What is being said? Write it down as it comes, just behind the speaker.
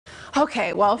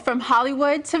Okay, well, from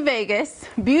Hollywood to Vegas,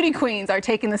 beauty queens are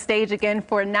taking the stage again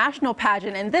for a national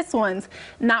pageant, and this one's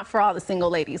not for all the single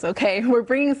ladies, okay? We're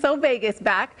bringing So Vegas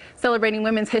back, celebrating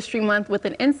Women's History Month with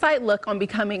an insight look on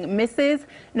becoming Mrs.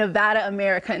 Nevada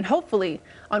America, and hopefully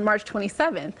on March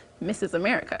 27th, Mrs.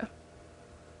 America.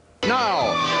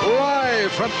 Now,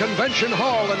 live from Convention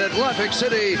Hall in Atlantic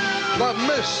City, the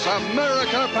Miss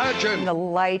America pageant. The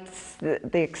lights,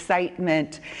 the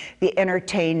excitement, the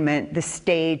entertainment, the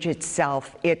stage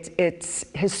itself, it's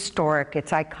historic,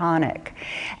 it's iconic.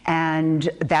 And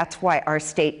that's why our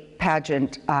state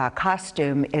pageant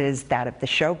costume is that of the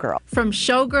showgirl. From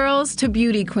showgirls to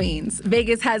beauty queens,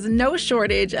 Vegas has no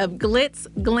shortage of glitz,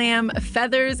 glam,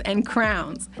 feathers, and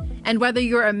crowns. And whether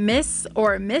you're a Miss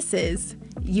or a Mrs.,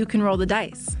 you can roll the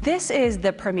dice. This is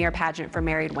the premier pageant for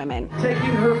married women. Taking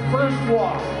her first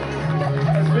walk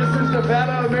as Mrs.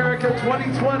 Nevada America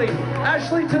 2020,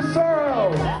 Ashley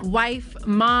Tesoro. Wife,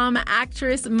 mom,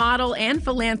 actress, model, and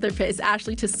philanthropist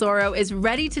Ashley Tesoro is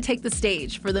ready to take the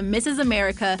stage for the Mrs.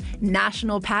 America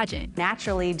National Pageant.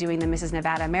 Naturally, doing the Mrs.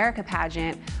 Nevada America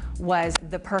pageant was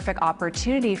the perfect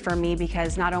opportunity for me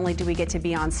because not only do we get to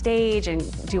be on stage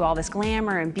and do all this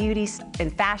glamour and beauty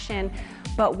and fashion,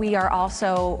 but we are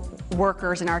also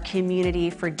workers in our community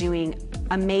for doing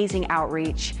amazing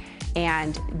outreach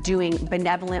and doing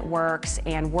benevolent works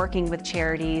and working with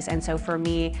charities. And so for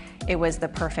me, it was the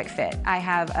perfect fit. I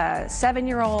have a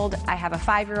 7-year-old, I have a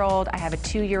 5-year-old, I have a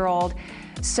 2-year-old.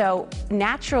 So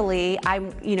naturally,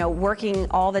 I'm working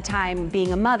all the time,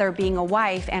 being a mother, being a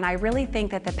wife, and I really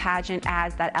think that the pageant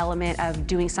adds that element of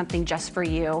doing something just for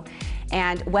you.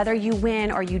 And whether you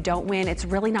win or you don't win, it's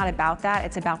really not about that,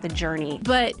 it's about the journey.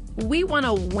 But we want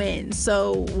to win,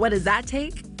 so what does that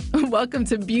take? Welcome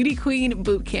to Beauty Queen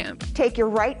Boot Camp. Take your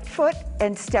right foot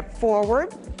and step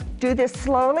forward. Do this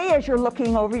slowly as you're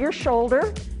looking over your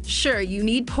shoulder. Sure, you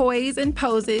need poise and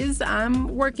poses.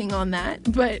 I'm working on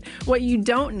that. But what you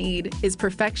don't need is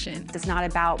perfection. It's not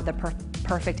about the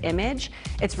perfect image.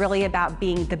 It's really about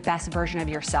being the best version of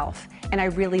yourself. And I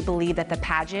really believe that the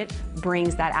pageant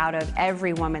brings that out of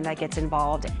every woman that gets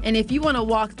involved. And if you want to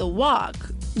walk the walk,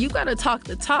 you got to talk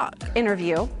the talk.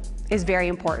 Interview is very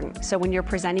important. So when you're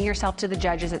presenting yourself to the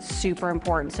judges, it's super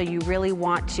important. So you really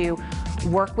want to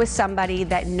work with somebody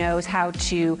that knows how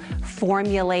to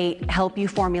help you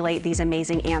formulate these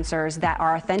amazing answers that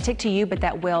are authentic to you, but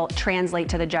that will translate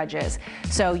to the judges.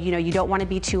 So, you don't want to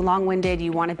be too long-winded,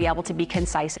 you want to be able to be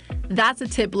concise. That's a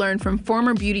tip learned from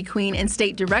former beauty queen and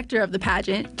state director of the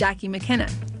pageant, Jackie McKenna.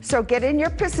 So get in your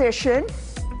position,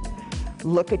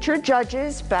 look at your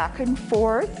judges back and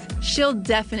forth. She'll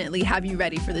definitely have you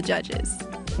ready for the judges.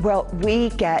 Well, we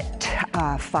get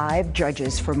 5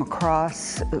 judges from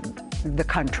across the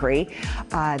country.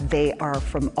 They are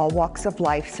from all walks of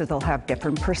life, so they'll have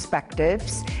different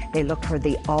perspectives. They look for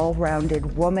the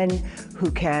all-rounded woman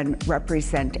who can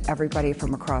represent everybody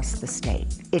from across the state.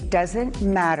 It doesn't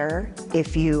matter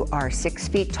if you are 6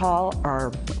 feet tall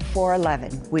or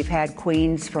 4'11". We've had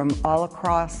queens from all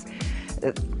across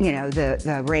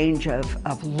the range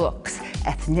of looks,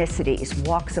 ethnicities,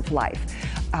 walks of life,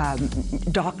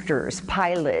 doctors,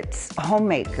 pilots,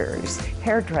 homemakers,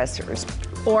 hairdressers.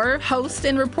 Or hosts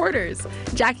and reporters.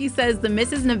 Jackie says the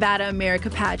Mrs. Nevada America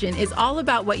pageant is all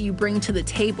about what you bring to the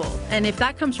table. And if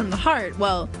that comes from the heart,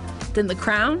 well, then the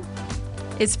crown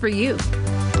is for you.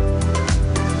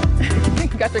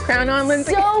 Got your crown on,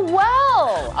 Lindsay? So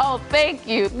well. Oh, thank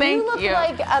you. Thank you. You look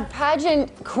like a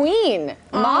pageant queen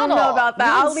model. I don't know about that.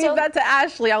 I'll leave that to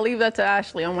Ashley.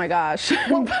 Oh my gosh.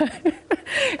 But,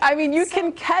 I mean, you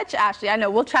can catch Ashley. I know.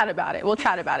 We'll chat about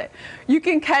it. You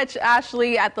can catch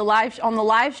Ashley at on the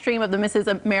live stream of the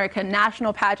Mrs. America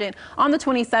National Pageant on the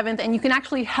 27th, and you can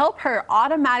actually help her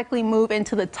automatically move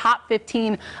into the top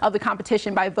 15 of the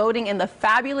competition by voting in the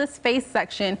Fabulous Face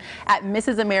section at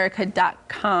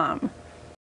MrsAmerica.com.